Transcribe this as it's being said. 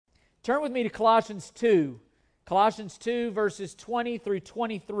Turn with me to Colossians 2. Colossians 2, verses 20 through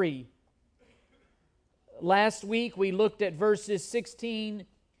 23. Last week we looked at verses 16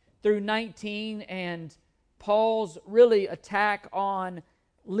 through 19 and Paul's really attack on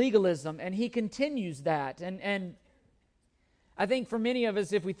legalism, and he continues that. And I think for many of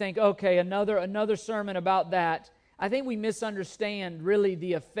us, if we think, okay, another sermon about that, I think we misunderstand really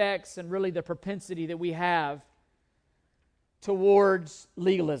the effects and really the propensity that we have towards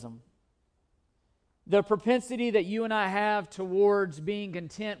legalism. The propensity that you and I have towards being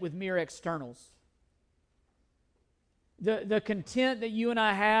content with mere externals. The content that you and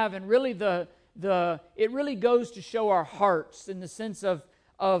I have, and really it really goes to show our hearts in the sense of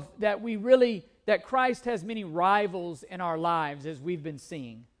that Christ has many rivals in our lives, as we've been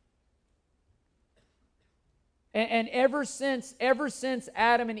seeing. And ever since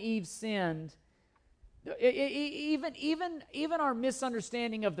Adam and Eve sinned, even our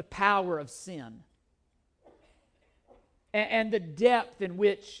misunderstanding of the power of sin and the depth in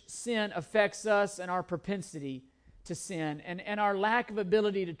which sin affects us and our propensity to sin and our lack of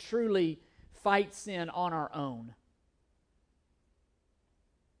ability to truly fight sin on our own.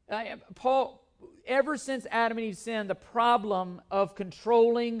 Paul, ever since Adam and Eve sinned, the problem of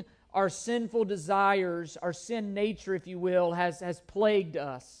controlling our sinful desires, our sin nature, if you will, has plagued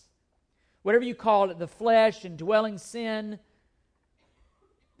us. Whatever you call it, the flesh, indwelling sin,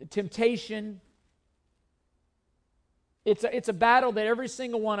 the temptation. It's a battle that every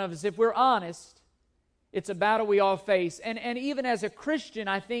single one of us, if we're honest, it's a battle we all face. And even as a Christian,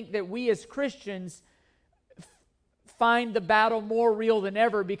 I think that we as Christians find the battle more real than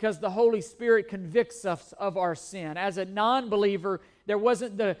ever because the Holy Spirit convicts us of our sin. As a non-believer, there was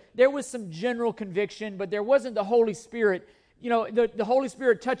some general conviction, but there wasn't the Holy Spirit, the Holy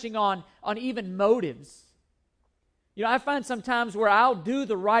Spirit touching on even motives. I find sometimes where I'll do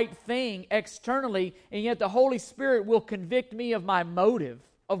the right thing externally, and yet the Holy Spirit will convict me of my motive,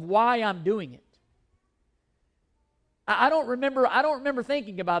 of why I'm doing it. I don't remember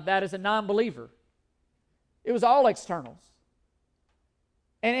thinking about that as a non-believer. It was all externals.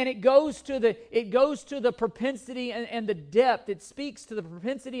 And it goes to the propensity and the depth. It speaks to the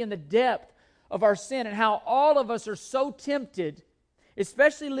propensity and the depth of our sin and how all of us are so tempted,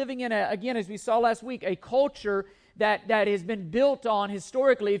 especially living in again, as we saw last week, a culture that has been built on,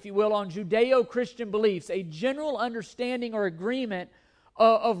 historically, if you will, on Judeo-Christian beliefs, a general understanding or agreement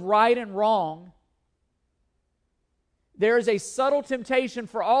of right and wrong. There is a subtle temptation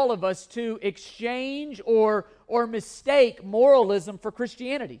for all of us to exchange or mistake moralism for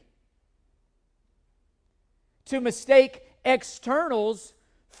Christianity. To mistake externals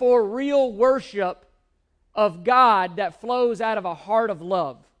for real worship of God that flows out of a heart of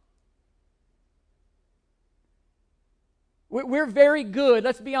love. We're very good,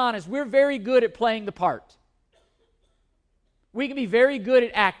 let's be honest, we're very good at playing the part. We can be very good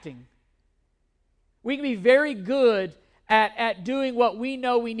at acting. We can be very good at doing what we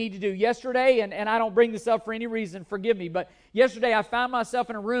know we need to do. Yesterday, and I don't bring this up for any reason, forgive me, but yesterday I found myself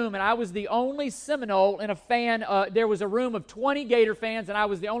in a room and I was the only Seminole in a fan. There was a room of 20 Gator fans and I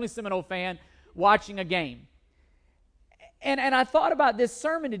was the only Seminole fan watching a game. And I thought about this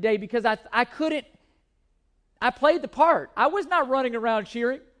sermon today because I played the part. I was not running around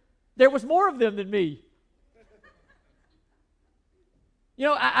cheering. There was more of them than me.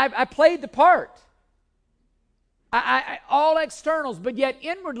 I played the part. I all externals, but yet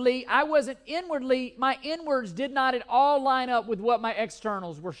inwardly, my inwards did not at all line up with what my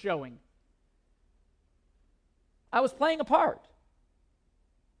externals were showing. I was playing a part.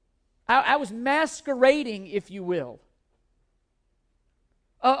 I was masquerading, if you will,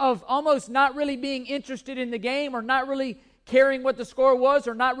 of almost not really being interested in the game or not really caring what the score was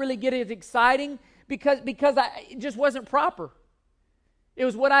or not really getting it exciting because it just wasn't proper. It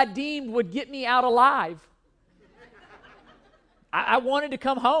was what I deemed would get me out alive. I wanted to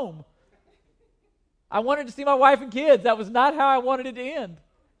come home. I wanted to see my wife and kids. That was not how I wanted it to end.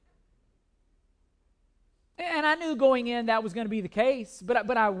 And I knew going in that was going to be the case,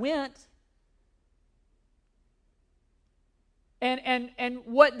 but I went. And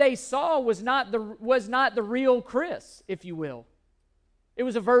what they saw was not the real Chris, if you will. It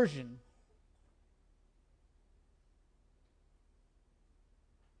was a version.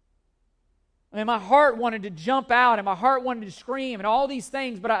 I mean, my heart wanted to jump out and my heart wanted to scream and all these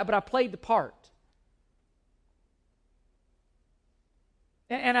things, but I played the part.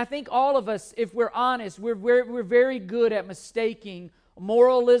 And I think all of us, if we're honest, we're very good at mistaking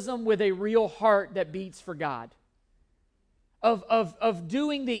moralism with a real heart that beats for God. of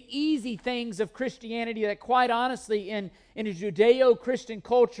doing the easy things of Christianity that, quite honestly, in a Judeo-Christian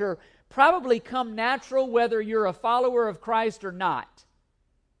culture, probably come natural whether you're a follower of Christ or not.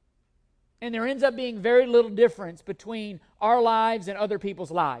 And there ends up being very little difference between our lives and other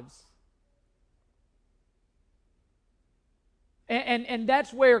people's lives. And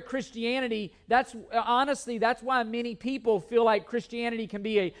that's where Christianity, that's why many people feel like Christianity can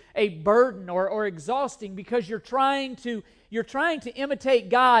be a burden or exhausting, because you're trying to imitate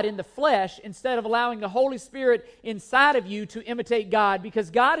God in the flesh instead of allowing the Holy Spirit inside of you to imitate God, because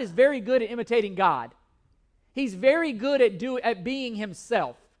God is very good at imitating God. He's very good at being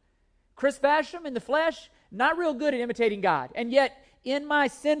Himself. Chris Basham in the flesh, not real good at imitating God. And yet, in my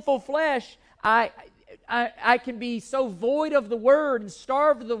sinful flesh, I can be so void of the Word and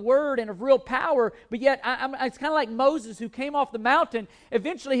starved of the Word and of real power, but yet it's kind of like Moses, who came off the mountain.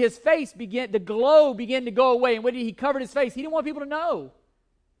 Eventually his face the glow began to go away, and when he covered his face, he didn't want people to know.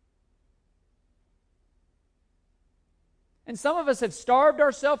 And some of us have starved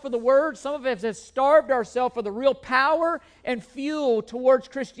ourselves for the Word. Some of us have starved ourselves for the real power and fuel towards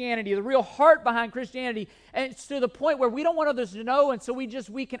Christianity, the real heart behind Christianity, and it's to the point where we don't want others to know, and so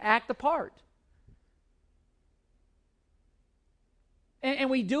we can act the part.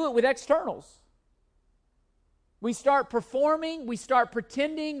 And we do it with externals. We start performing, we start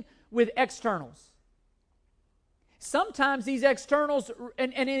pretending with externals. Sometimes these externals,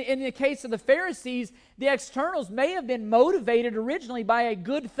 and in the case of the Pharisees, the externals may have been motivated originally by a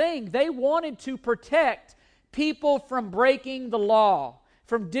good thing. They wanted to protect people from breaking the law,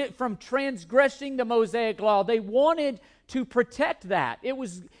 from transgressing the Mosaic law. They wanted to protect that. It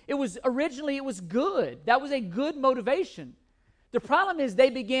was originally good. That was a good motivation. The problem is they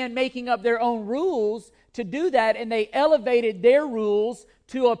began making up their own rules to do that, and they elevated their rules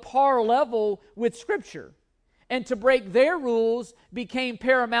to a par level with Scripture. And to break their rules became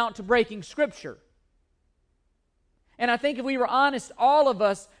paramount to breaking Scripture. And I think if we were honest, all of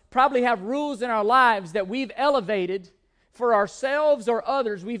us probably have rules in our lives that we've elevated for ourselves or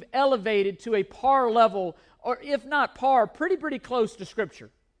others. We've elevated to a par level, or if not par, pretty close to Scripture.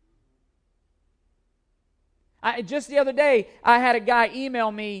 Just the other day, I had a guy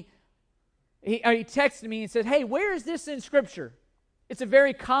email me. He texted me and said, "Hey, where is this in Scripture?" It's a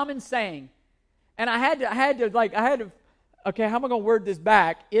very common saying, and I had to. Okay, how am I going to word this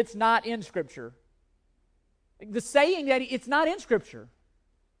back? It's not in Scripture. The saying that it's not in Scripture.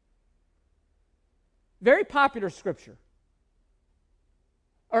 Very popular Scripture,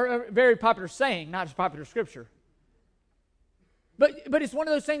 or a very popular saying, not just popular Scripture. But it's one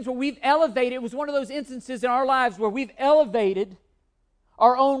of those things where we've elevated. It was one of those instances in our lives where we've elevated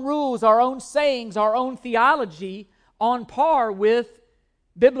our own rules, our own sayings, our own theology on par with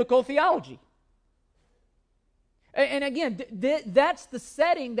biblical theology. And again, that's the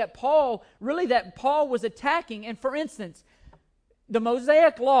setting that Paul was attacking. And for instance, the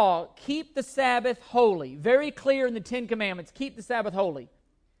Mosaic law, keep the Sabbath holy. Very clear in the Ten Commandments, keep the Sabbath holy.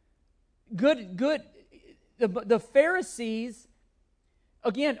 Good. The Pharisees,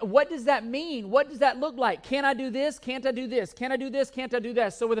 again, what does that mean? What does that look like? Can I do this? Can't I do this? Can I do this? Can't I do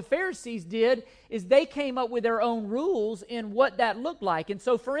that? So what the Pharisees did is they came up with their own rules in what that looked like. And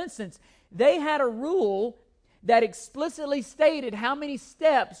so, for instance, they had a rule that explicitly stated how many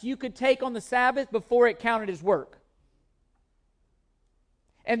steps you could take on the Sabbath before it counted as work.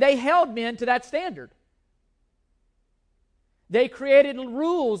 And they held men to that standard. They created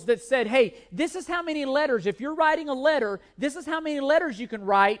rules that said, hey, this is how many letters, if you're writing a letter, this is how many letters you can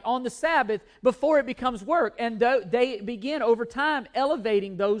write on the Sabbath before it becomes work. And they begin over time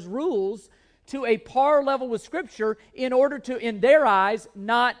elevating those rules to a par level with Scripture in order to, in their eyes,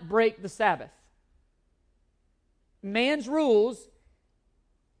 not break the Sabbath. Man's rules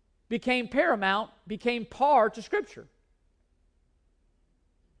became paramount, became par to Scripture.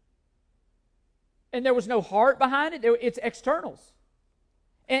 And there was no heart behind it. It's externals.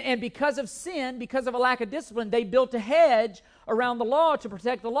 And because of sin, because of a lack of discipline, they built a hedge around the law to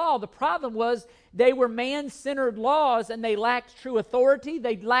protect the law. The problem was they were man-centered laws, and they lacked true authority.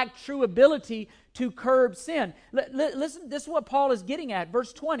 They lacked true ability to curb sin. Listen, this is what Paul is getting at.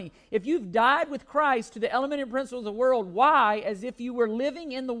 Verse 20, if you've died with Christ to the elementary principles of the world, why, as if you were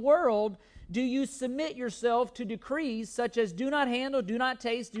living in the world, do you submit yourself to decrees such as do not handle, do not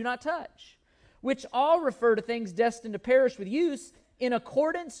taste, do not touch, which all refer to things destined to perish with use in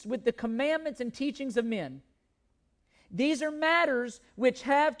accordance with the commandments and teachings of men. These are matters which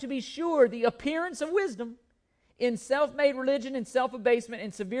have, to be sure, the appearance of wisdom in self-made religion and self-abasement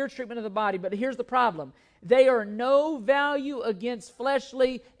and severe treatment of the body. But here's the problem. They are no value against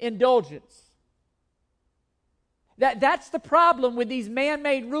fleshly indulgence. That's the problem with these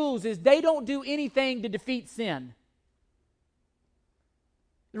man-made rules, is they don't do anything to defeat sin.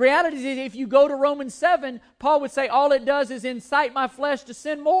 The reality is, if you go to Romans 7, Paul would say all it does is incite my flesh to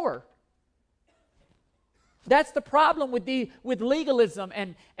sin more. That's the problem with legalism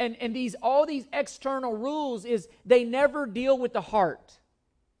and all these external rules, is they never deal with the heart.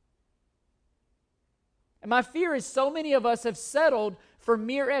 And my fear is so many of us have settled for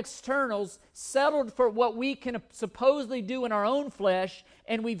mere externals, settled for what we can supposedly do in our own flesh,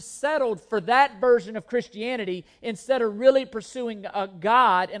 and we've settled for that version of Christianity instead of really pursuing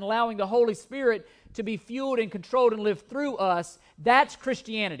God and allowing the Holy Spirit to be fueled and controlled and live through us. That's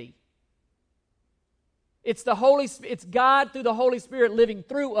Christianity. It's God through the Holy Spirit living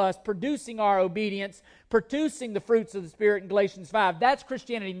through us, producing our obedience, producing the fruits of the Spirit in Galatians 5. That's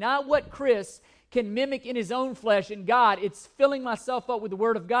Christianity, not what Chris can mimic in his own flesh in God. It's filling myself up with the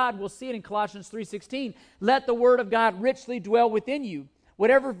Word of God. We'll see it in Colossians 3:16. Let the Word of God richly dwell within you.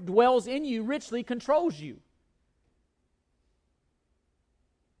 Whatever dwells in you richly controls you.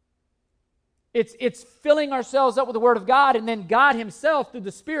 It's filling ourselves up with the Word of God, and then God Himself through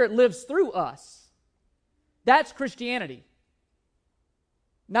the Spirit lives through us. That's Christianity.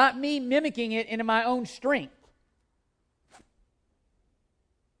 Not me mimicking it in my own strength.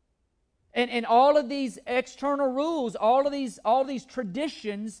 And all of these external rules, all of these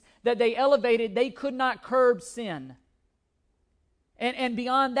traditions that they elevated, they could not curb sin. And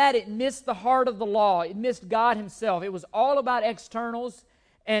beyond that, it missed the heart of the law. It missed God Himself. It was all about externals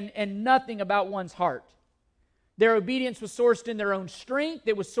and nothing about one's heart. Their obedience was sourced in their own strength.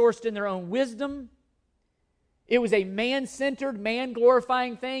 It was sourced in their own wisdom. It was a man-centered,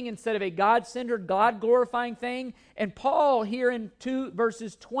 man-glorifying thing instead of a God-centered, God-glorifying thing. And Paul here in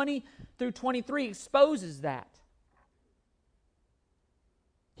verses 20 through 23 exposes that.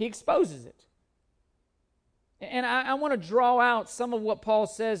 He exposes it. And I want to draw out some of what Paul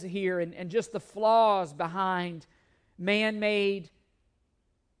says here and just the flaws behind man-made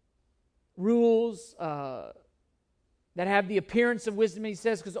rules that have the appearance of wisdom, he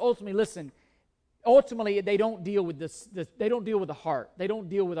says, because ultimately, they don't deal with this. They don't deal with the heart. They don't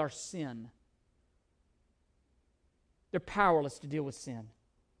deal with our sin. They're powerless to deal with sin.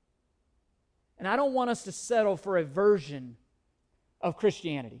 And I don't want us to settle for a version of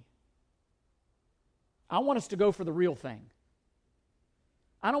Christianity. I want us to go for the real thing.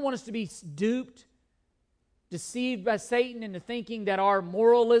 I don't want us to be duped, deceived by Satan into thinking that our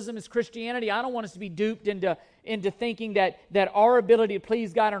moralism is Christianity. I don't want us to be duped into thinking that our ability to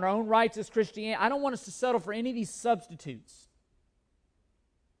please God in our own rights is Christianity. I don't want us to settle for any of these substitutes.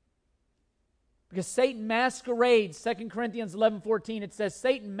 Because Satan masquerades, 2 Corinthians 11:14, it says,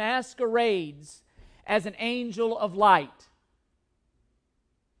 Satan masquerades as an angel of light.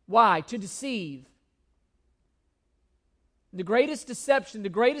 Why? To deceive. The greatest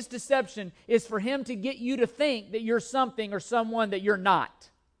deception is for him to get you to think that you're something or someone that you're not.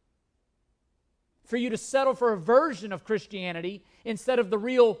 For you to settle for a version of Christianity instead of the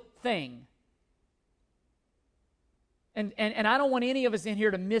real thing. And I don't want any of us in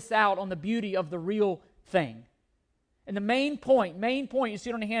here to miss out on the beauty of the real thing. And the main point you see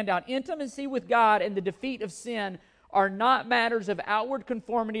it on the handout, intimacy with God and the defeat of sin are not matters of outward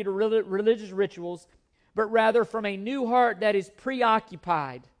conformity to religious rituals, but rather from a new heart that is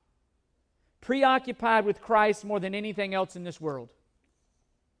preoccupied with Christ more than anything else in this world.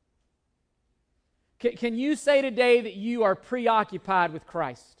 Can you say today that you are preoccupied with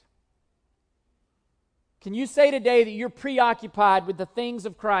Christ? Can you say today that you're preoccupied with the things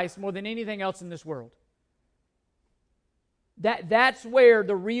of Christ more than anything else in this world? That's where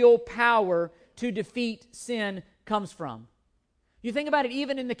the real power to defeat sin comes from. You think about it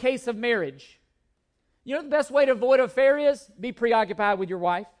even in the case of marriage. You know the best way to avoid an affair is? Be preoccupied with your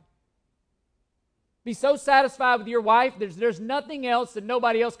wife. Be so satisfied with your wife, there's nothing else that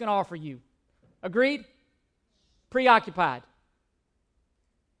nobody else can offer you. Agreed? Preoccupied.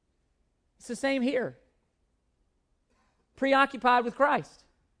 It's the same here. Preoccupied with Christ.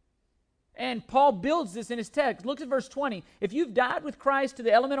 And Paul builds this in his text. Look at verse 20. If you've died with Christ to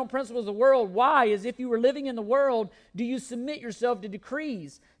the elemental principles of the world, why, as if you were living in the world, do you submit yourself to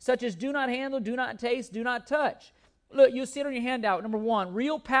decrees such as do not handle, do not taste, do not touch? Look, you'll see it on your handout. Number one,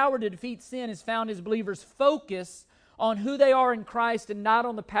 real power to defeat sin is found as believers focus on who they are in Christ and not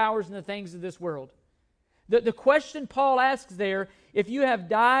on the powers and the things of this world. The question Paul asks there, if you have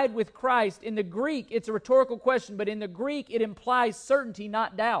died with Christ, in the Greek, it's a rhetorical question, but in the Greek, it implies certainty,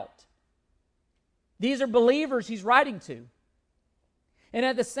 not doubt. These are believers he's writing to. And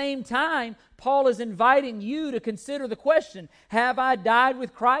at the same time, Paul is inviting you to consider the question, have I died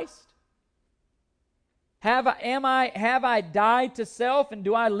with Christ? Have I died to self, and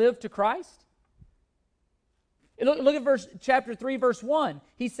do I live to Christ? Look at chapter 3, verse 1.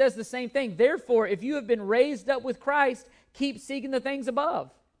 He says the same thing. Therefore, if you have been raised up with Christ, keep seeking the things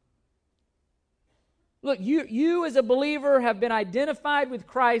above. Look, you as a believer have been identified with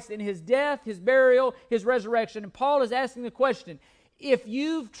Christ in His death, His burial, His resurrection. And Paul is asking the question, if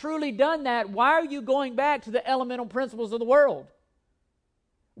you've truly done that, why are you going back to the elemental principles of the world?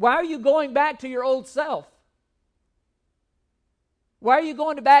 Why are you going back to your old self? Why are you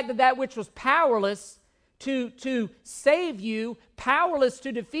going back to that which was powerless to save you, powerless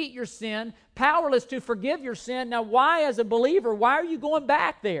to defeat your sin, powerless to forgive your sin? Now, why, as a believer, why are you going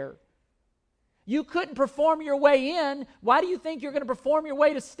back there? You couldn't perform your way in. Why do you think you're going to perform your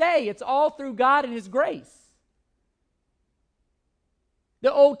way to stay? It's all through God and His grace.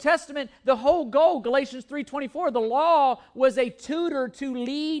 The Old Testament, the whole goal, Galatians 3:24, the law was a tutor to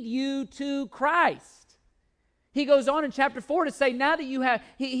lead you to Christ. He goes on in chapter 4 to say, now that you have,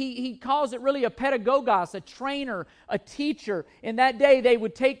 he calls it really a pedagogos, a trainer, a teacher. In that day, they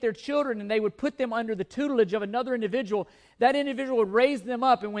would take their children and they would put them under the tutelage of another individual. That individual would raise them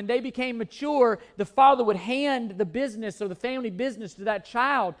up, and when they became mature, the father would hand the business or the family business to that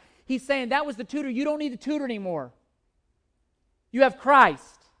child. He's saying that was the tutor. You don't need the tutor anymore. You have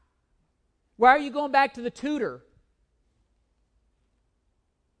Christ. Why are you going back to the tutor?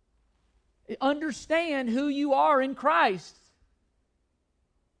 Understand who you are in Christ.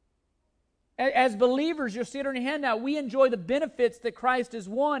 As believers, you'll see it on your handout, we enjoy the benefits that Christ has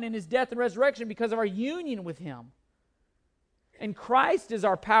won in His death and resurrection because of our union with Him. And Christ is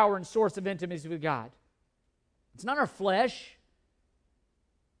our power and source of intimacy with God. It's not our flesh.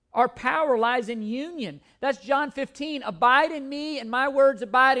 Our power lies in union. That's John 15. Abide in me and my words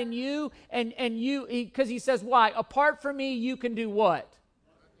abide in you. And you, because He says, why? Apart from me, you can do what?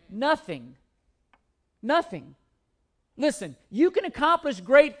 Nothing. Nothing. Listen, you can accomplish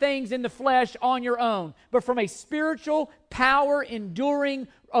great things in the flesh on your own, but from a spiritual power, enduring,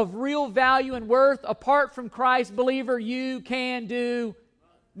 of real value and worth, apart from Christ, believer, you can do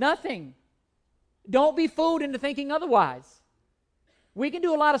nothing. Don't be fooled into thinking otherwise. We can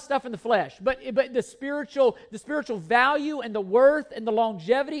do a lot of stuff in the flesh, but the spiritual value and the worth and the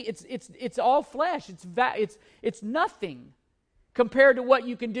longevity, it's all flesh. It's nothing compared to what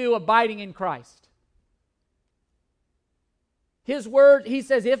you can do abiding in Christ. His word, He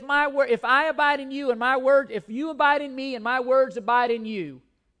says, if I abide in you and my word, if you abide in me and my words abide in you,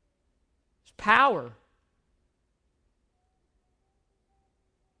 it's power.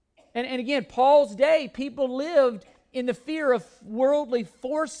 And again, Paul's day, people lived in the fear of worldly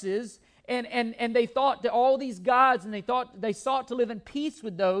forces, and they thought to all these gods, and they sought to live in peace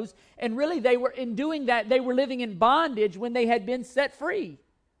with those, and really they were, in doing that, they were living in bondage when they had been set free.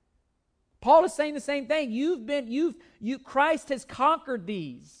 Paul is saying the same thing. Christ has conquered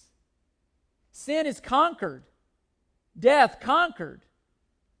these. Sin is conquered. Death conquered.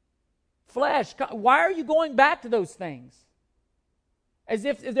 Flesh. Why are you going back to those things? As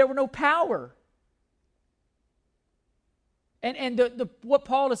if there were no power. And what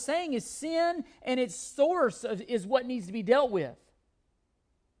Paul is saying is sin and its source is what needs to be dealt with.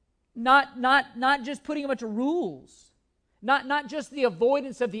 Not just putting a bunch of rules. Not just the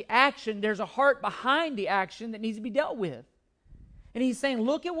avoidance of the action. There's a heart behind the action that needs to be dealt with. And he's saying,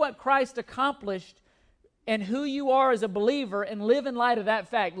 look at what Christ accomplished and who you are as a believer, and live in light of that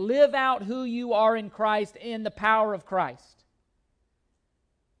fact. Live out who you are in Christ in the power of Christ.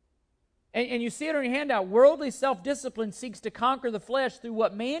 And you see it on your handout. Worldly self-discipline seeks to conquer the flesh through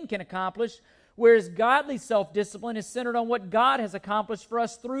what man can accomplish, whereas godly self-discipline is centered on what God has accomplished for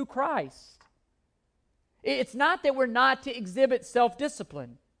us through Christ. It's not that we're not to exhibit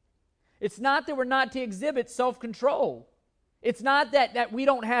self-discipline. It's not that we're not to exhibit self-control. It's not that we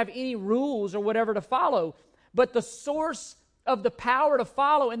don't have any rules or whatever to follow, but the source of the power to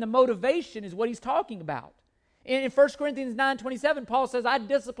follow and the motivation is what he's talking about. In 1 Corinthians 9:27, Paul says, I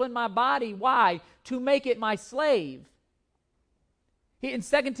discipline my body. Why? To make it my slave. In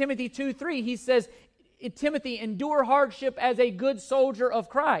 2 Timothy 2:3, he says, Timothy, endure hardship as a good soldier of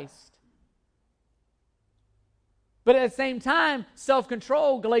Christ. But at the same time,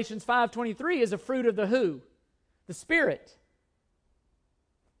 self-control, Galatians 5:23, is a fruit of the who? The Spirit.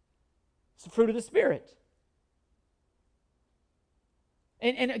 It's the fruit of the Spirit.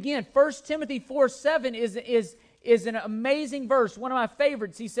 And again, 1 Timothy 4:7 is an amazing verse, one of my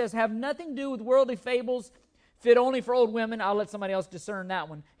favorites. He says, have nothing to do with worldly fables, fit only for old women. I'll let somebody else discern that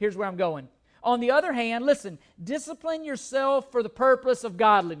one. Here's where I'm going. On the other hand, listen, discipline yourself for the purpose of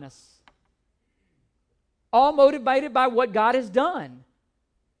godliness. All motivated by what God has done.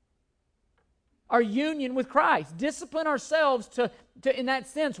 our union with Christ. Discipline ourselves to, in that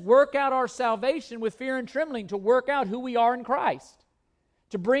sense, work out our salvation with fear and trembling, to work out who we are in Christ,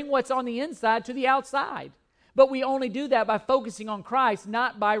 to bring what's on the inside to the outside. But we only do that by focusing on Christ,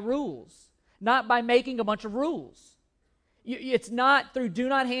 not by rules, not by making a bunch of rules. It's not through do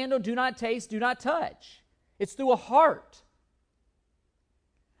not handle, do not taste, do not touch. It's through a heart.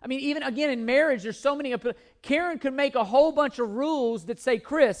 I mean, even again in marriage, there's so many. Karen could make a whole bunch of rules that say,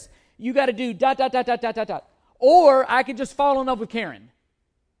 Chris, you got to do ... Or I could just fall in love with Karen.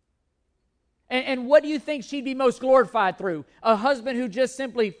 And what do you think she'd be most glorified through? A husband who just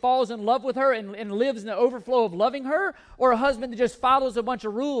simply falls in love with her and lives in the overflow of loving her? Or a husband that just follows a bunch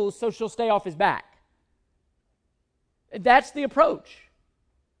of rules so she'll stay off his back? That's the approach.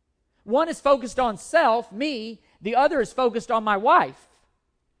 One is focused on self, me. The other is focused on my wife.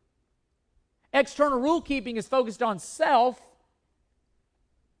 External rule keeping is focused on self.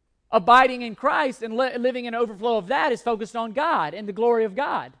 Abiding in Christ and living in an overflow of that is focused on God and the glory of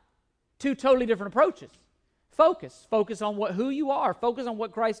God. Two totally different approaches. Focus on who you are. Focus on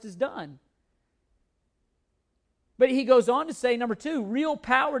what Christ has done. But he goes on to say, number 2, real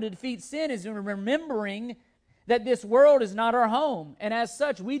power to defeat sin is in remembering that this world is not our home, and as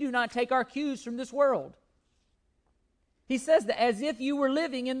such, we do not take our cues from this world. He says that as if you were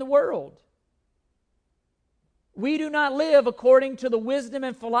living in the world. We do not live according to the wisdom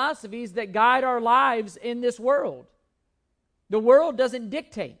and philosophies that guide our lives in this world. The world doesn't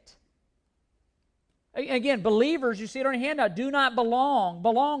dictate. Again, believers, you see it on your handout, do not belong.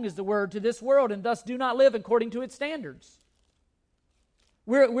 Belong is the word to this world, and thus do not live according to its standards.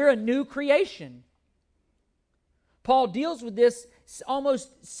 We're a new creation. Paul deals with this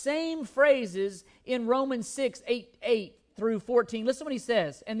almost same phrases in Romans 6, 8 through 14. Listen to what he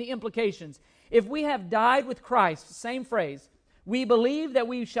says and the implications. If we have died with Christ, same phrase, we believe that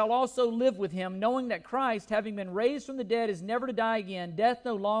we shall also live with him, knowing that Christ, having been raised from the dead, is never to die again. Death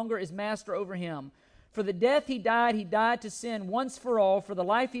no longer is master over him. For the death he died to sin once for all. For the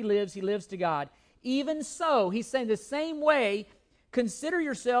life he lives to God. Even so, he's saying the same way, consider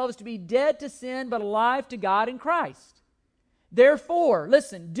yourselves to be dead to sin, but alive to God in Christ. Therefore,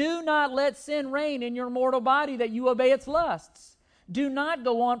 listen, do not let sin reign in your mortal body, that you obey its lusts. Do not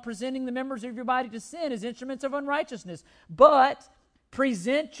go on presenting the members of your body to sin as instruments of unrighteousness, but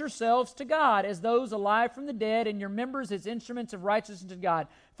present yourselves to God as those alive from the dead, and your members as instruments of righteousness to God.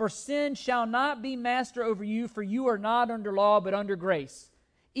 For sin shall not be master over you, for you are not under law, but under grace.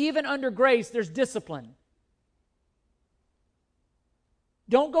 Even under grace, there's discipline.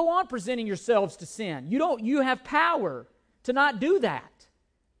 Don't go on presenting yourselves to sin. You have power to not do that.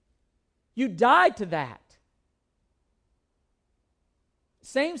 You died to that.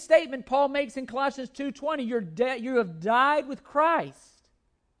 Same statement Paul makes in Colossians 2:20. You have died with Christ.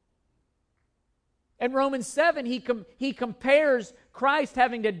 In Romans 7, he compares Christ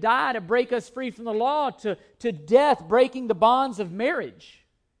having to die to break us free from the law to death, breaking the bonds of marriage.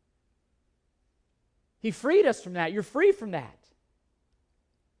 He freed us from that. You're free from that.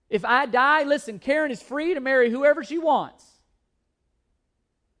 If I die, listen, Karen is free to marry whoever she wants.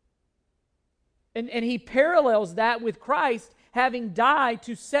 And he parallels that with Christ having died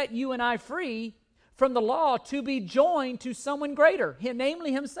to set you and I free from the law to be joined to someone greater,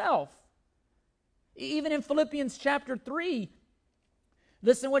 namely himself. Even in Philippians chapter 3,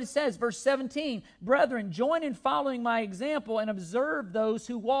 listen to what it says, verse 17. Brethren, join in following my example and observe those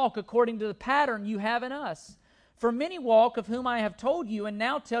who walk according to the pattern you have in us. For many walk, of whom I have told you, and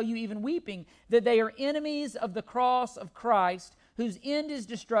now tell you even weeping, that they are enemies of the cross of Christ, whose end is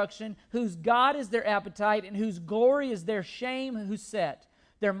destruction, whose God is their appetite, and whose glory is their shame, who set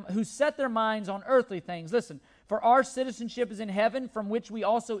their minds on earthly things. Listen, for our citizenship is in heaven, from which we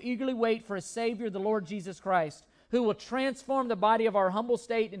also eagerly wait for a Savior, the Lord Jesus Christ, who will transform the body of our humble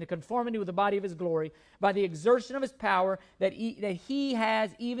state into conformity with the body of his glory, by the exertion of his power that he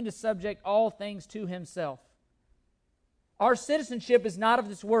has even to subject all things to himself. Our citizenship is not of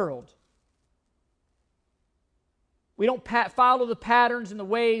this world. We don't follow the patterns and the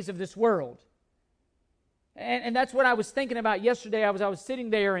ways of this world. And that's what I was thinking about yesterday. I was sitting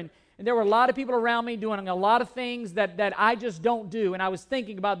there, and there were a lot of people around me doing a lot of things that I just don't do. And I was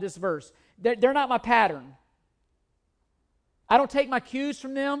thinking about this verse. They're not my pattern. I don't take my cues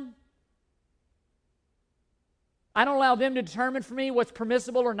from them. I don't allow them to determine for me what's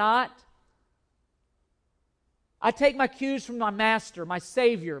permissible or not. I take my cues from my Master, my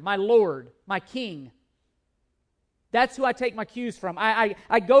Savior, my Lord, my King. That's who I take my cues from.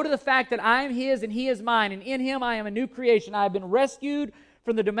 I go to the fact that I am His and He is mine, and in Him I am a new creation. I have been rescued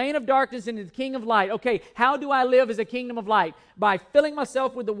from the domain of darkness into the kingdom of light. Okay, how do I live as a kingdom of light? By filling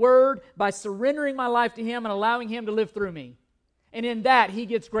myself with the Word, by surrendering my life to Him and allowing Him to live through me. And in that, He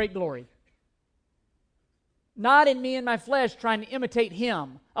gets great glory. Not in me and my flesh trying to imitate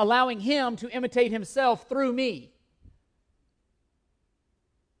Him, allowing Him to imitate Himself through me.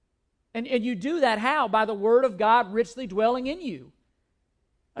 And you do that how? By the Word of God richly dwelling in you.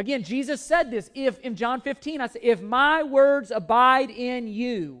 Again, Jesus said this, in John 15, I said, if my words abide in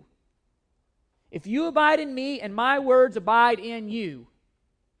you, if you abide in me and my words abide in you,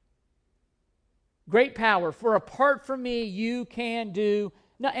 great power, for apart from me you can do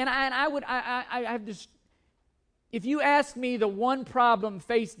no. And I have this, if you ask me the one problem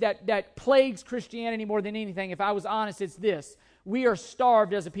that plagues Christianity more than anything, if I was honest, it's this: we are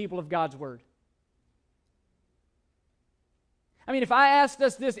starved as a people of God's Word. I mean, if I asked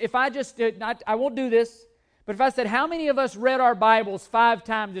us this, if I just did not, I won't do this, but if I said, how many of us read our Bibles 5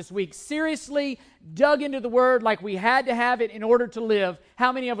 times this week, seriously dug into the Word like we had to have it in order to live,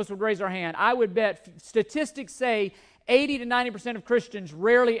 how many of us would raise our hand? I would bet statistics say 80 to 90% of Christians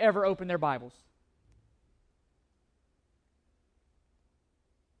rarely ever open their Bibles.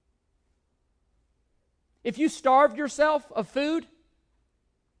 If you starved yourself of food,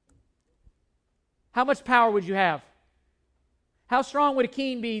 how much power would you have? How strong would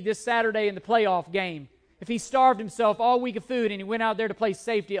Akeem be this Saturday in the playoff game if he starved himself all week of food and he went out there to play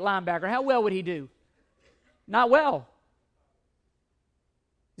safety at linebacker? How well would he do? Not well.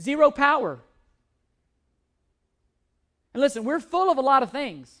 Zero power. And listen, we're full of a lot of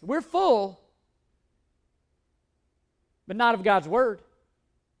things. We're full, but not of God's Word.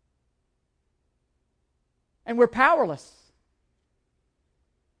 And we're powerless.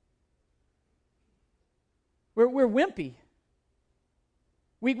 We're wimpy.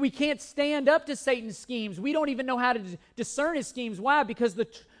 We can't stand up to Satan's schemes. We don't even know how to discern his schemes. Why? Because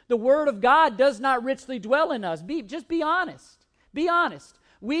the Word of God does not richly dwell in us. Just be honest. Be honest.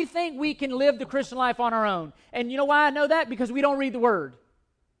 We think we can live the Christian life on our own. And you know why I know that? Because we don't read the Word.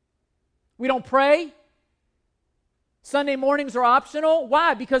 We don't pray. Sunday mornings are optional.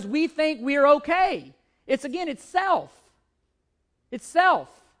 Why? Because we think we're okay. It's self. It's self.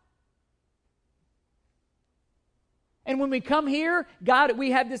 And when we come here, God,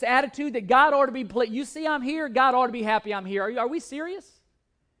 we have this attitude that God ought to be, you see I'm here, God ought to be happy I'm here. Are we serious?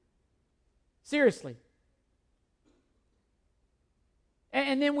 Seriously.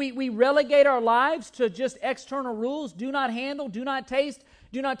 And then we relegate our lives to just external rules. Do not handle, do not taste,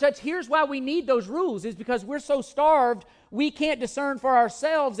 do not touch. Here's why we need those rules, is because we're so starved, we can't discern for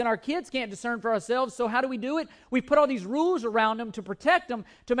ourselves, and our kids can't discern for ourselves. So how do we do it? We put all these rules around them to protect them,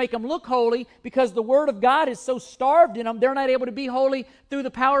 to make them look holy, because the Word of God is so starved in them, they're not able to be holy through the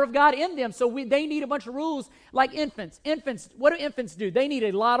power of God in them. So they need a bunch of rules like infants. Infants, what do infants do? They need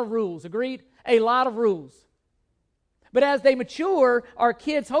a lot of rules, agreed? A lot of rules. But as they mature, our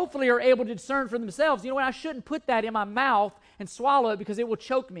kids hopefully are able to discern for themselves. You know what? I shouldn't put that in my mouth and swallow it because it will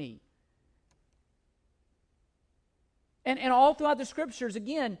choke me. And all throughout the Scriptures,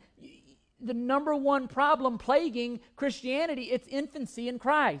 again, the number one problem plaguing Christianity, it's infancy in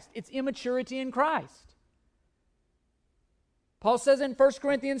Christ. It's immaturity in Christ. Paul says in 1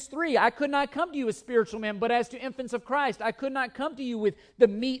 Corinthians 3, I could not come to you as spiritual men, but as to infants of Christ. I could not come to you with the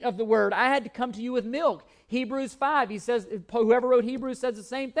meat of the Word. I had to come to you with milk. Hebrews 5, he says, whoever wrote Hebrews says the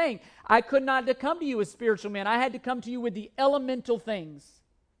same thing. I could not come to you as spiritual men. I had to come to you with the elemental things.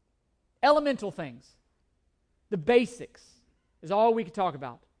 Elemental things. The basics is all we could talk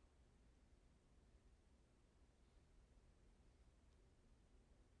about.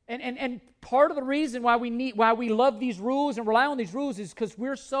 And part of the reason why we love these rules and rely on these rules is because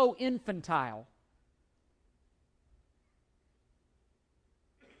we're so infantile.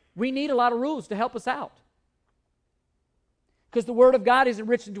 We need a lot of rules to help us out. Because the Word of God isn't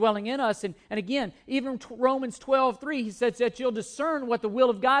rich and dwelling in us. And again, even Romans 12:3, he says that you'll discern what the will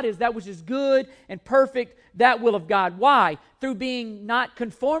of God is, that which is good and perfect, that will of God. Why? Through being not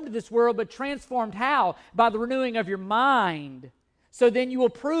conformed to this world, but transformed how? By the renewing of your mind. So then you will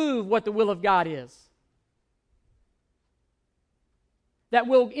prove what the will of God is. That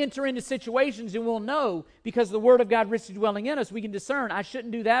we'll enter into situations and we'll know, because the Word of God richly dwelling in us, we can discern, I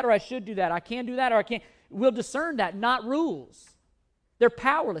shouldn't do that or I should do that. I can do that or I can't. We'll discern that, not rules. They're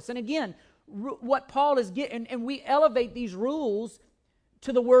powerless. And again, what Paul is getting, and we elevate these rules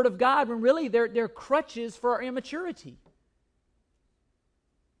to the Word of God when really they're crutches for our immaturity.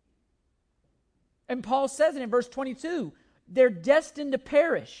 And Paul says it in verse 22, they're destined to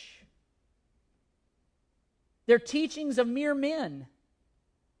perish. They're teachings of mere men.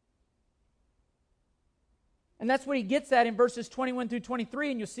 And that's what he gets at in verses 21 through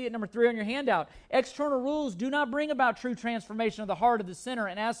 23, and you'll see it number 3 on your handout. External rules do not bring about true transformation of the heart of the sinner,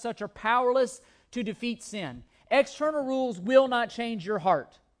 and as such are powerless to defeat sin. External rules will not change your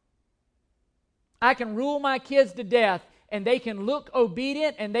heart. I can rule my kids to death, and they can look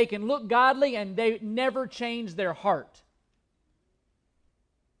obedient, and they can look godly, and they never change their heart.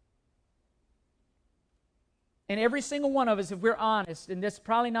 And every single one of us, if we're honest, and this is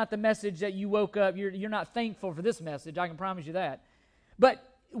probably not the message that you woke up, you're not thankful for this message, I can promise you that. But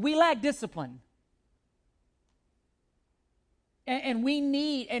we lack discipline. And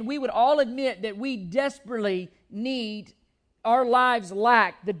we would all admit that we desperately need, our lives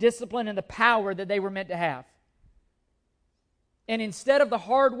lack the discipline and the power that they were meant to have. And instead of the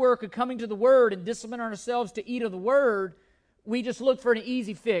hard work of coming to the Word and disciplining ourselves to eat of the Word, we just look for an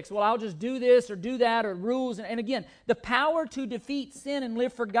easy fix. Well, I'll just do this or do that or rules. And again, the power to defeat sin and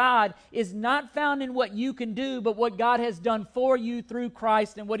live for God is not found in what you can do, but what God has done for you through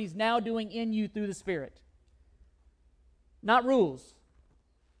Christ and what He's now doing in you through the Spirit. Not rules.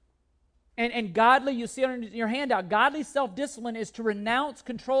 And godly, you see on your handout, godly self-discipline is to renounce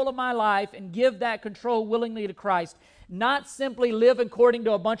control of my life and give that control willingly to Christ. Not simply live according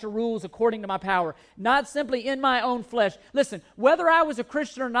to a bunch of rules according to my power. Not simply in my own flesh. Listen, whether I was a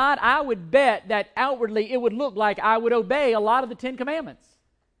Christian or not, I would bet that outwardly it would look like I would obey a lot of the 10 Commandments.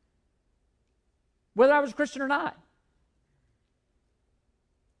 Whether I was a Christian or not.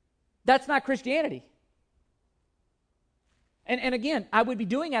 That's not Christianity. And again, I would be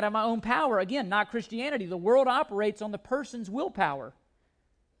doing that on my own power. Again, not Christianity. The world operates on the person's willpower.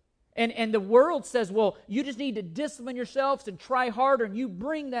 And the world says, well, you just need to discipline yourselves and try harder, and you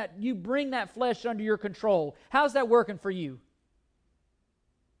bring that flesh under your control. How's that working for you?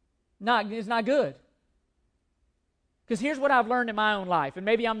 It's not good. Because here's what I've learned in my own life, and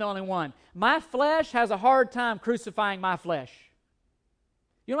maybe I'm the only one. My flesh has a hard time crucifying my flesh.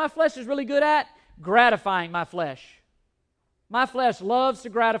 You know what my flesh is really good at? Gratifying my flesh. My flesh loves to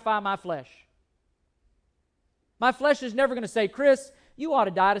gratify my flesh. My flesh is never going to say, Chris, you ought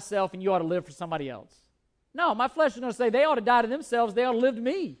to die to self and you ought to live for somebody else. No, my flesh is going to say they ought to die to themselves, they ought to live to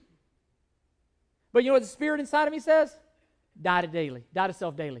me. But you know what the Spirit inside of me says? Die to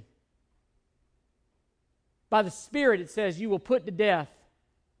self daily. By the Spirit it says you will put to death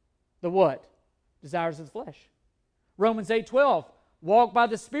the what? Desires of the flesh. Romans 8:12. Walk by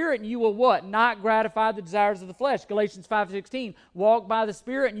the Spirit and you will what? Not gratify the desires of the flesh. Galatians 5:16. Walk by the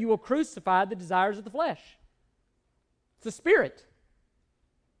Spirit and you will crucify the desires of the flesh. It's the Spirit.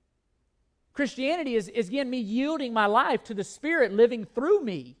 Christianity is again me yielding my life to the Spirit living through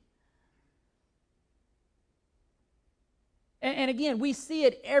me. And again, we see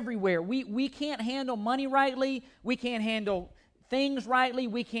it everywhere. We can't handle money rightly. We can't handle things rightly.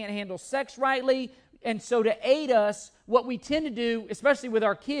 We can't handle sex rightly. And so to aid us, what we tend to do, especially with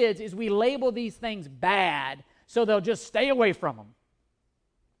our kids, is we label these things bad so they'll just stay away from them.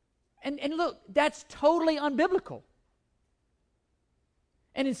 And look, that's totally unbiblical.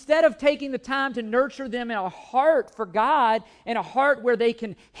 And instead of taking the time to nurture them in a heart for God and a heart where they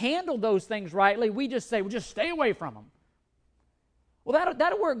can handle those things rightly, we just say, well, just stay away from them. Well,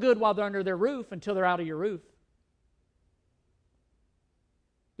 that'll work good while they're under their roof until they're out of your roof.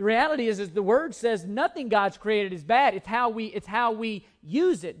 The reality is the Word says nothing God's created is bad. It's how we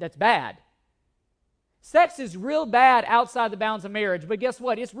use it that's bad. Sex is real bad outside the bounds of marriage, but guess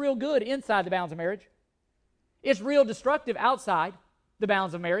what? It's real good inside the bounds of marriage. It's real destructive outside the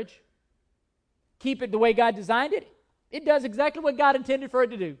bounds of marriage. Keep it the way God designed it. It does exactly what God intended for it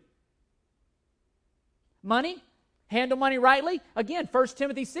to do. Money. Handle money rightly. Again, 1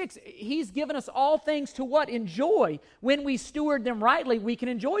 Timothy 6, He's given us all things to what? Enjoy. When we steward them rightly, we can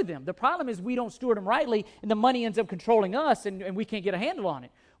enjoy them. The problem is we don't steward them rightly, and the money ends up controlling us, and we can't get a handle on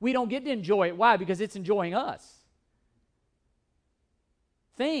it. We don't get to enjoy it. Why? Because it's enjoying us.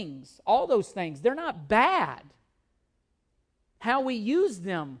 Things, all those things, they're not bad. How we use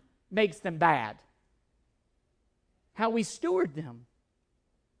them makes them bad. How we steward them.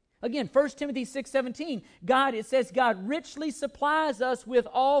 Again, 1 Timothy 6:17, it says God richly supplies us with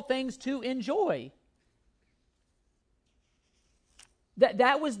all things to enjoy.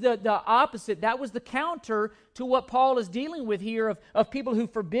 That was the opposite. That was the counter to what Paul is dealing with here of people who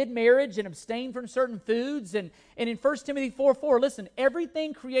forbid marriage and abstain from certain foods. And in 1 Timothy 4:4, listen,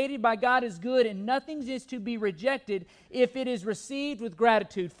 everything created by God is good and nothing is to be rejected if it is received with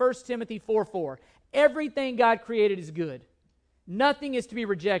gratitude. 1 Timothy 4:4. Everything God created is good. Nothing is to be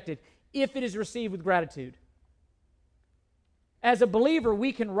rejected if it is received with gratitude. As a believer,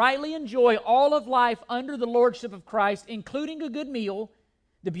 we can rightly enjoy all of life under the lordship of Christ, including a good meal,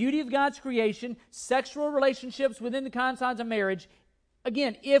 the beauty of God's creation, sexual relationships within the confines of marriage,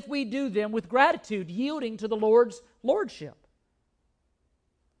 again, if we do them with gratitude, yielding to the Lord's lordship.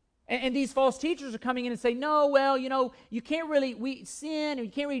 And these false teachers are coming in and saying, no, well, you can't really, sin, and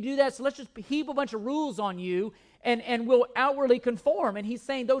you can't really do that, so let's just heap a bunch of rules on you, and we'll outwardly conform. And he's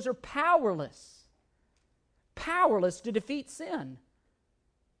saying those are powerless to defeat sin.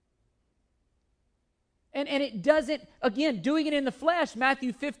 And it doesn't, again, doing it in the flesh,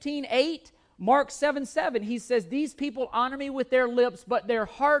 Matthew 15:8, Mark 7:7, he says, these people honor me with their lips, but their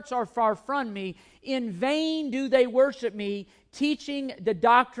hearts are far from me. In vain do they worship me, teaching the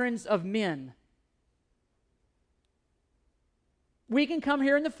doctrines of men. We can come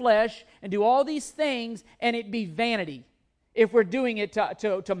here in the flesh and do all these things, and it be vanity. If we're doing it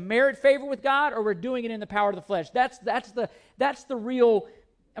to merit favor with God, or we're doing it in the power of the flesh. That's the real,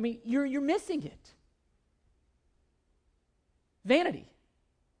 you're missing it. Vanity.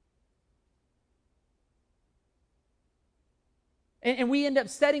 And we end up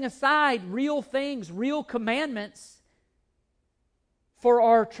setting aside real things, real commandments for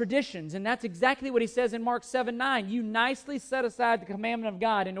our traditions. And that's exactly what he says in Mark 7:9. You nicely set aside the commandment of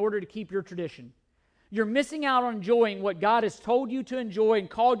God in order to keep your tradition. You're missing out on enjoying what God has told you to enjoy and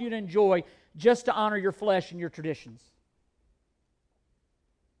called you to enjoy just to honor your flesh and your traditions.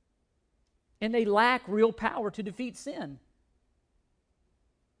 And they lack real power to defeat sin.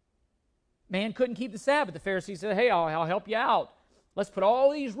 Man couldn't keep the Sabbath. The Pharisees said, hey, I'll help you out. Let's put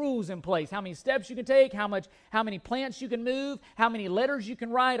all these rules in place. How many steps you can take, how many plants you can move, how many letters you can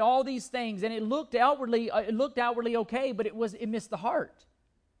write, all these things. And it looked outwardly okay, but it missed the heart.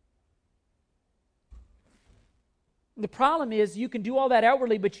 The problem is you can do all that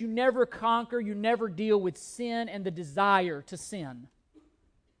outwardly, but you never conquer, you never deal with sin and the desire to sin.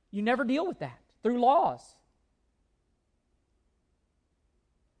 You never deal with that through laws.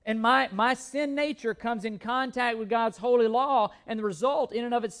 And my sin nature comes in contact with God's holy law, and the result in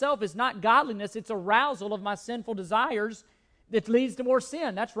and of itself is not godliness, it's arousal of my sinful desires that leads to more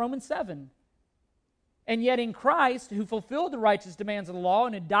sin. That's Romans 7. And yet in Christ, who fulfilled the righteous demands of the law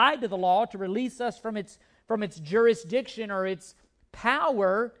and had died to the law to release us from its jurisdiction or its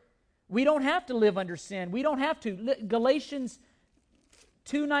power, we don't have to live under sin. We don't have to. Galatians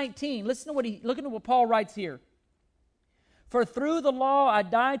 2:19, listen to what Paul writes here. For through the law I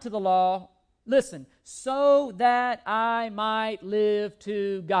died to the law, listen, so that I might live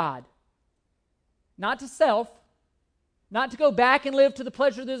to God. Not to self, not to go back and live to the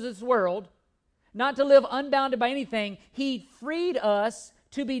pleasures of this world, not to live unbounded by anything. He freed us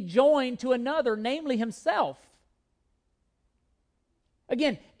to be joined to another, namely himself.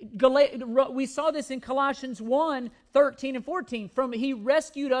 Again, we saw this in Colossians 1:13 and 14. He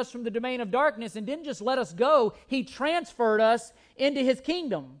rescued us from the domain of darkness and didn't just let us go. He transferred us into his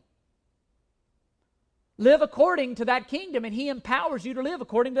kingdom. Live according to that kingdom, and he empowers you to live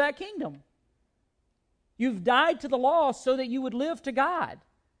according to that kingdom. You've died to the law so that you would live to God.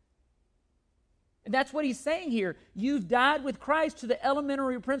 And that's what he's saying here. You've died with Christ to the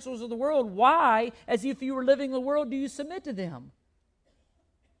elementary principles of the world. Why, as if you were living in the world, do you submit to them?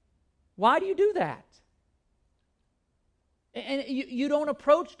 Why do you do that? And you don't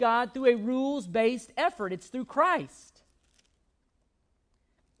approach God through a rules-based effort. It's through Christ.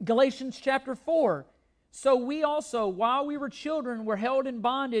 Galatians chapter 4. So we also, while we were children, were held in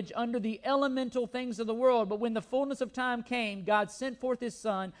bondage under the elemental things of the world. But when the fullness of time came, God sent forth his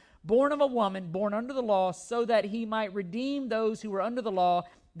Son, born of a woman, born under the law, so that he might redeem those who were under the law,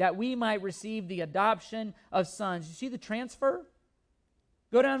 that we might receive the adoption of sons. You see the transfer?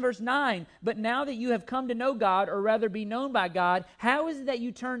 Go down to verse 9. But now that you have come to know God, or rather be known by God, how is it that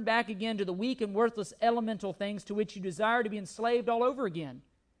you turn back again to the weak and worthless elemental things to which you desire to be enslaved all over again?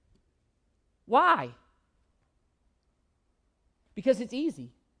 Why? Because it's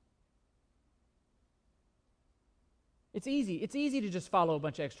easy. It's easy. It's easy to just follow a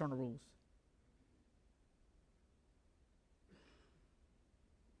bunch of external rules.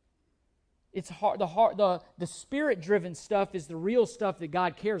 It's hard. The spirit-driven stuff is the real stuff that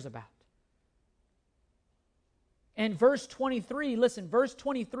God cares about. And verse 23, listen, verse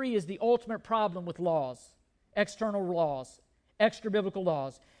 23 is the ultimate problem with laws, external laws, extra-biblical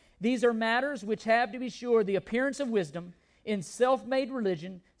laws. These are matters which have, to be sure, the appearance of wisdom in self-made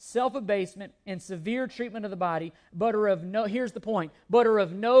religion, self-abasement, and severe treatment of the body, but are of no, here's the point, but are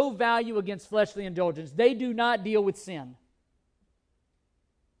of no value against fleshly indulgence. They do not deal with sin.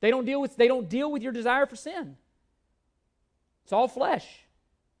 They don't deal with your desire for sin. It's all flesh.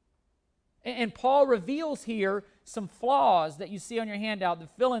 And Paul reveals here some flaws that you see on your handout. The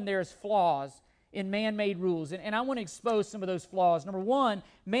fill in there is flaws in man-made rules. And I want to expose some of those flaws. Number one,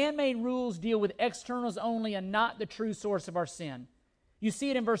 man-made rules deal with externals only and not the true source of our sin. You see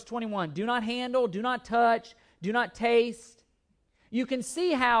it in verse 21. Do not handle, do not touch, do not taste. You can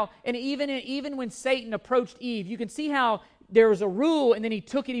see how, and even when Satan approached Eve, you can see how there was a rule and then he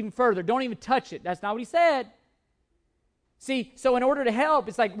took it even further. Don't even touch it. That's not what he said. See, so in order to help,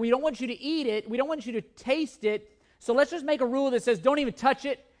 it's like we don't want you to eat it. We don't want you to taste it. So let's just make a rule that says don't even touch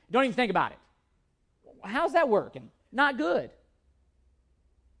it. Don't even think about it. How's that working? Not good.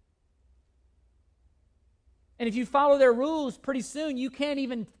 And if you follow their rules, pretty soon you can't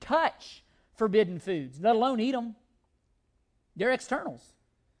even touch forbidden foods, let alone eat them. They're externals.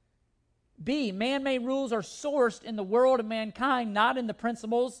 B, man-made rules are sourced in the world of mankind, not in the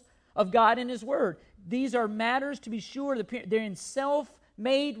principles of God and His Word. These are matters, to be sure, they're in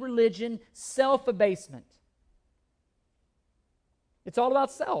self-made religion, self-abasement. It's all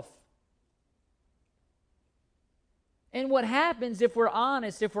about self. And what happens if we're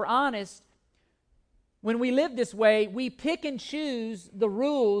honest, when we live this way, we pick and choose the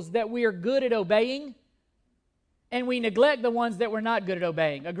rules that we are good at obeying, and we neglect the ones that we're not good at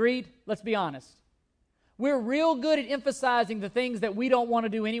obeying. Agreed? Let's be honest. We're real good at emphasizing the things that we don't want to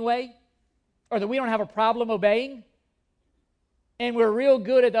do anyway, or that we don't have a problem obeying, and we're real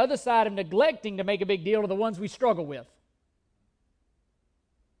good at the other side of neglecting to make a big deal of the ones we struggle with.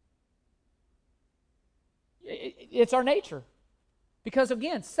 It's our nature. Because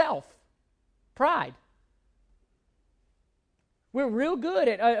again, self, pride. We're real good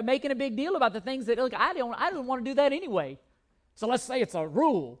at making a big deal about the things that, look, I don't want to do that anyway. So let's say it's a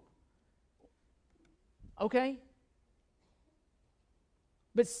rule. Okay?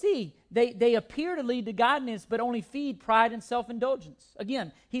 But see, they appear to lead to godliness, but only feed pride and self-indulgence.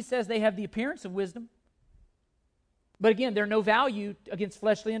 Again, he says they have the appearance of wisdom, but again, they're no value against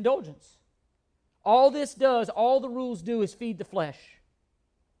fleshly indulgence. All the rules do is feed the flesh.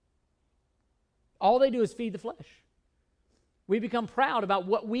 All they do is feed the flesh. We become proud about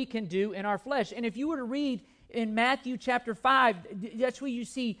what we can do in our flesh. And if you were to read in Matthew chapter 5, that's where you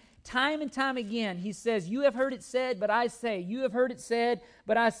see time and time again, he says, you have heard it said, but I say. You have heard it said,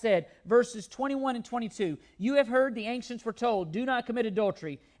 but I said. Verses 21 and 22. You have heard the ancients were told, do not commit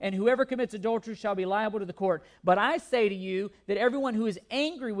adultery, and whoever commits adultery shall be liable to the court. But I say to you that everyone who is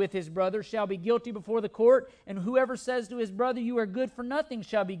angry with his brother shall be guilty before the court, and whoever says to his brother, you are good for nothing,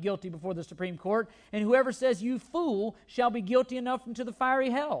 shall be guilty before the Supreme Court, and whoever says, you fool, shall be guilty enough into the fiery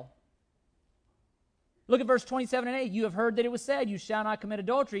hell. Look at verse 27 and 8. You have heard that it was said, you shall not commit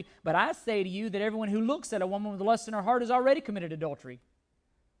adultery. But I say to you that everyone who looks at a woman with lust in her heart has already committed adultery.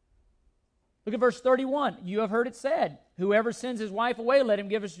 Look at verse 31. You have heard it said, whoever sends his wife away, let him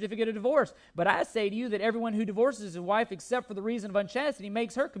give a certificate of divorce. But I say to you that everyone who divorces his wife except for the reason of unchastity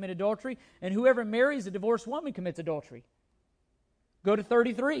makes her commit adultery, and whoever marries a divorced woman commits adultery. Go to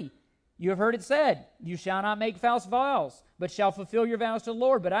 33. You have heard it said, you shall not make false vows, but shall fulfill your vows to the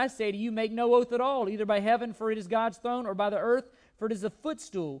Lord. But I say to you, make no oath at all, either by heaven, for it is God's throne, or by the earth, for it is the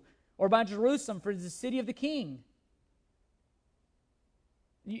footstool, or by Jerusalem, for it is the city of the King.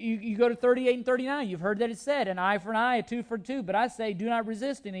 You go to 38 and 39. You've heard that it said, an eye for an eye, a tooth for a tooth. But I say, do not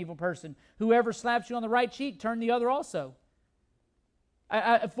resist an evil person. Whoever slaps you on the right cheek, turn the other also.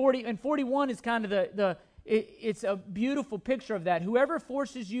 41 is kind of it's a beautiful picture of that. Whoever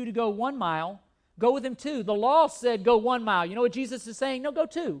forces you to go 1 mile, go with him 2. The law said go 1 mile. You know what Jesus is saying? No, go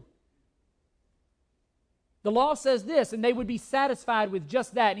 2. The law says this, and they would be satisfied with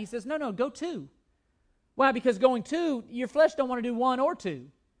just that. And he says, no, go 2. Why? Because going 2, your flesh don't want to do 1 or 2.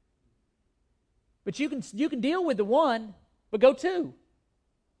 But you can deal with the 1, but go 2.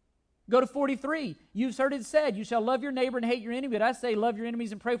 Go to 43. You've heard it said, you shall love your neighbor and hate your enemy. But I say, love your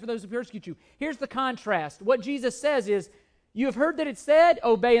enemies and pray for those who persecute you. Here's the contrast. What Jesus says is, you have heard that it said,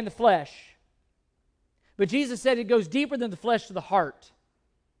 obey in the flesh. But Jesus said it goes deeper than the flesh to the heart.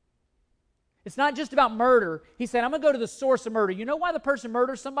 It's not just about murder. He said, I'm going to go to the source of murder. You know why the person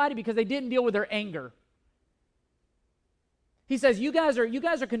murders somebody? Because they didn't deal with their anger. He says, you guys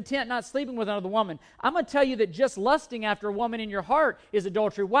are content not sleeping with another woman. I'm going to tell you that just lusting after a woman in your heart is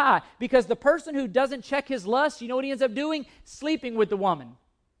adultery. Why? Because the person who doesn't check his lust, you know what he ends up doing? Sleeping with the woman.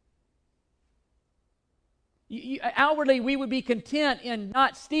 Outwardly, we would be content in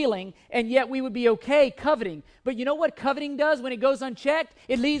not stealing, and yet we would be okay coveting. But you know what coveting does when it goes unchecked?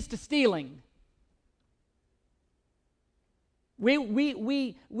 It leads to stealing.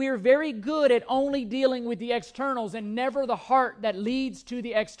 We're very good at only dealing with the externals and never the heart that leads to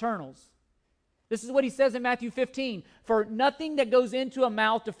the externals. This is what he says in Matthew 15. For nothing that goes into a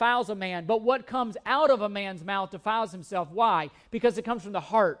mouth defiles a man, but what comes out of a man's mouth defiles himself. Why? Because it comes from the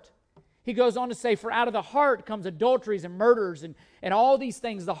heart. He goes on to say, for out of the heart comes adulteries and murders and all these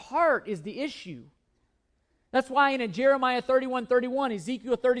things. The heart is the issue. That's why in Jeremiah 31:31,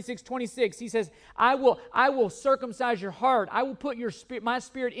 Ezekiel 36:26, he says, I will circumcise your heart. I will put my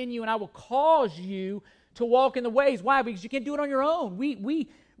spirit in you, and I will cause you to walk in the ways. Why? Because you can't do it on your own. We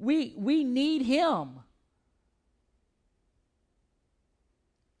need Him.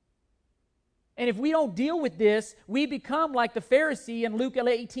 And if we don't deal with this, we become like the Pharisee in Luke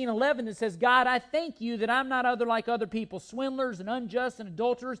 18:11 that says, God, I thank you that I'm not like other people, swindlers and unjust and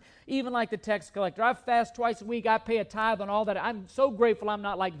adulterers, even like the tax collector. I fast twice a week. I pay a tithe on all that. I'm so grateful I'm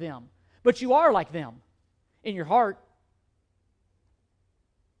not like them. But you are like them in your heart.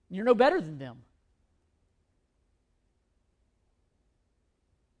 You're no better than them.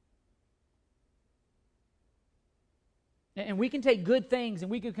 And we can take good things and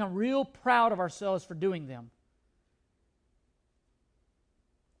we can become real proud of ourselves for doing them.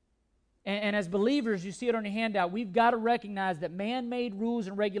 And as believers, you see it on your handout, we've got to recognize that man-made rules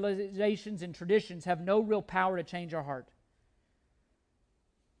and regulations and traditions have no real power to change our heart.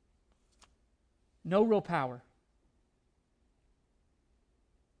 No real power.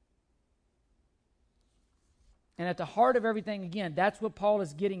 And at the heart of everything, again, that's what Paul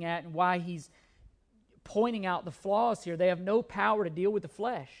is getting at and why he's pointing out the flaws here. They have no power to deal with the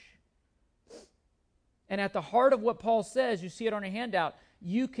flesh. And at the heart of what Paul says, you see it on your handout,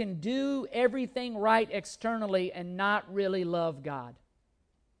 you can do everything right externally and not really love God.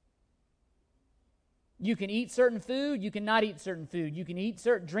 You can eat certain food, you can not eat certain food. You can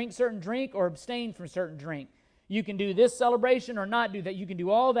drink certain drink or abstain from certain drink. You can do this celebration or not do that. You can do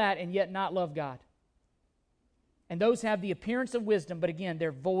all that and yet not love God. And those have the appearance of wisdom, but again,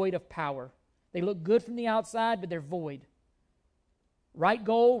 they're void of power. They look good from the outside, but they're void. Right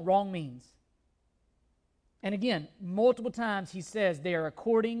goal, wrong means. And again, multiple times he says they are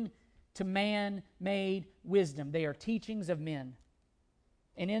according to man-made wisdom. They are teachings of men.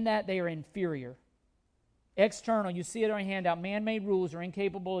 And in that, they are inferior. External, you see it on your handout, man-made rules are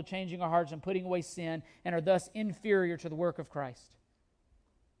incapable of changing our hearts and putting away sin and are thus inferior to the work of Christ.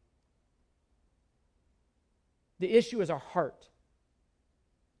 The issue is our heart.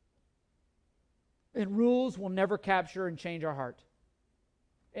 And rules will never capture and change our heart.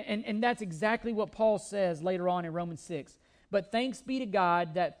 And that's exactly what Paul says later on in Romans 6. But thanks be to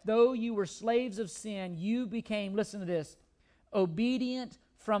God that though you were slaves of sin, you became, listen to this, obedient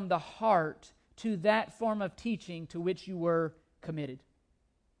from the heart to that form of teaching to which you were committed.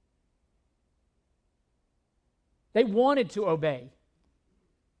 They wanted to obey.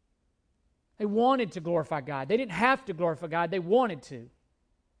 They wanted to glorify God. They didn't have to glorify God. They wanted to.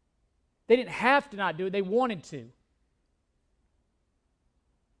 They didn't have to not do it. They wanted to.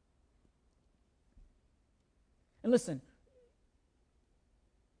 And listen,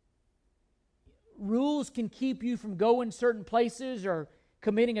 rules can keep you from going certain places or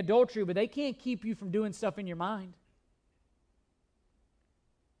committing adultery, but they can't keep you from doing stuff in your mind.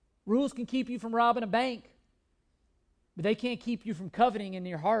 Rules can keep you from robbing a bank, but they can't keep you from coveting in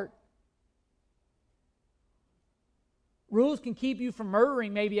your heart. Rules can keep you from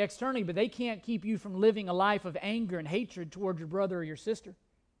murdering maybe externally, but they can't keep you from living a life of anger and hatred toward your brother or your sister.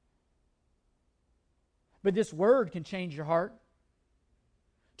 But this word can change your heart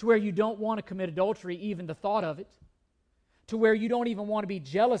to where you don't want to commit adultery, even the thought of it. To where you don't even want to be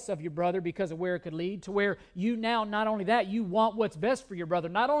jealous of your brother because of where it could lead. To where you now, not only that, you want what's best for your brother.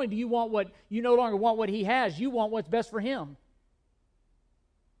 Not only do you no longer want what he has, you want what's best for him.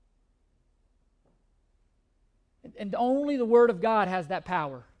 And only the Word of God has that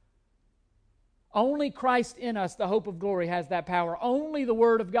power. Only Christ in us, the hope of glory, has that power. Only the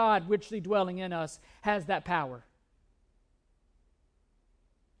Word of God, richly dwelling in us, has that power.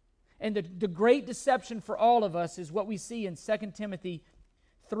 And the great deception for all of us is what we see in 2 Timothy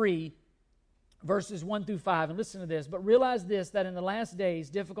 3, verses 1 through 5. And listen to this. But realize this, that in the last days,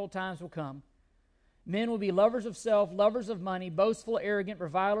 difficult times will come. Men will be lovers of self, lovers of money, boastful, arrogant,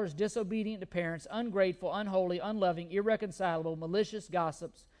 revilers, disobedient to parents, ungrateful, unholy, unloving, irreconcilable, malicious,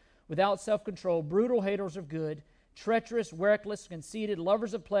 gossips, without self-control, brutal, haters of good, treacherous, reckless, conceited,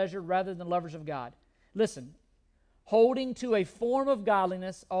 lovers of pleasure rather than lovers of God. Listen, holding to a form of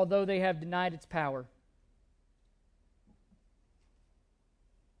godliness, although they have denied its power.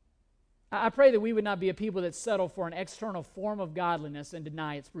 I pray that we would not be a people that settle for an external form of godliness and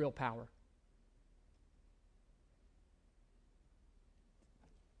deny its real power.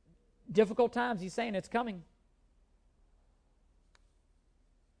 Difficult times, he's saying it's coming.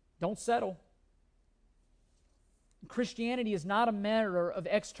 Don't settle. Christianity is not a matter of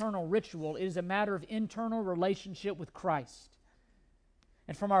external ritual. It is a matter of internal relationship with Christ.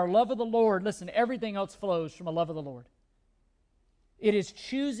 And from our love of the Lord, listen, everything else flows from a love of the Lord. It is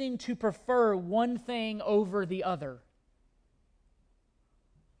choosing to prefer one thing over the other.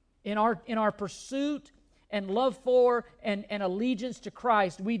 In our pursuit and love for and allegiance to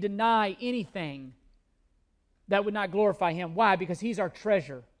Christ, we deny anything that would not glorify Him. Why? Because He's our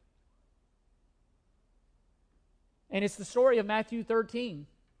treasure. And it's the story of Matthew 13.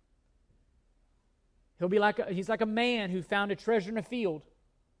 He's like a man who found a treasure in a field.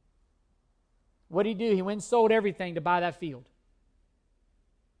 What did he do? He went and sold everything to buy that field.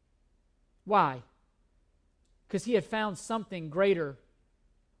 Why? Because he had found something greater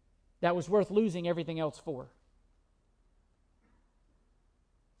that was worth losing everything else for.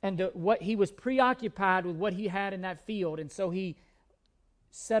 And what he was preoccupied with what he had in that field, and so he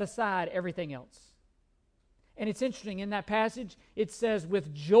set aside everything else. And it's interesting, in that passage, it says,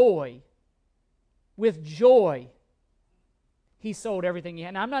 with joy, he sold everything he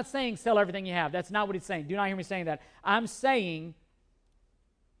had. Now, I'm not saying sell everything you have. That's not what it's saying. Do not hear me saying that. I'm saying,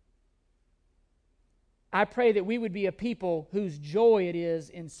 I pray that we would be a people whose joy it is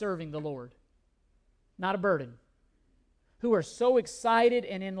in serving the Lord, not a burden, who are so excited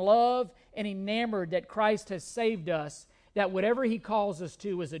and in love and enamored that Christ has saved us, that whatever He calls us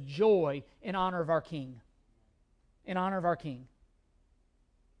to is a joy in honor of our King. In honor of our King.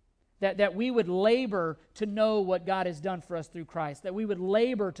 That we would labor to know what God has done for us through Christ. That we would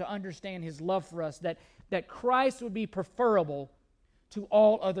labor to understand His love for us. That Christ would be preferable to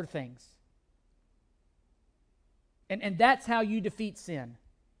all other things. And that's how you defeat sin.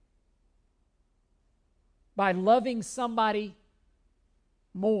 By loving somebody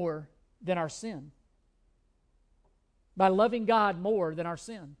more than our sin. By loving God more than our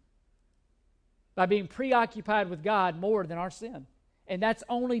sin. By being preoccupied with God more than our sin. And that's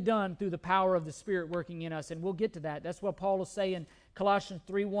only done through the power of the Spirit working in us. And we'll get to that. That's what Paul will say in Colossians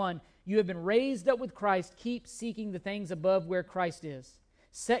 3:1. You have been raised up with Christ. Keep seeking the things above where Christ is.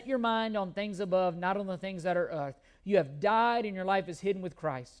 Set your mind on things above, not on the things that are earth. You have died and your life is hidden with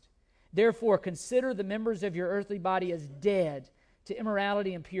Christ. Therefore, consider the members of your earthly body as dead to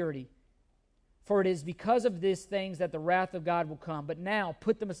immorality and purity. For it is because of these things that the wrath of God will come. But now,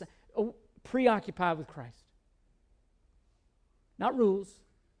 put them aside. Preoccupied with Christ. Not rules.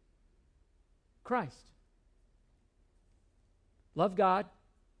 Christ. Love God.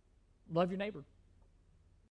 Love your neighbor.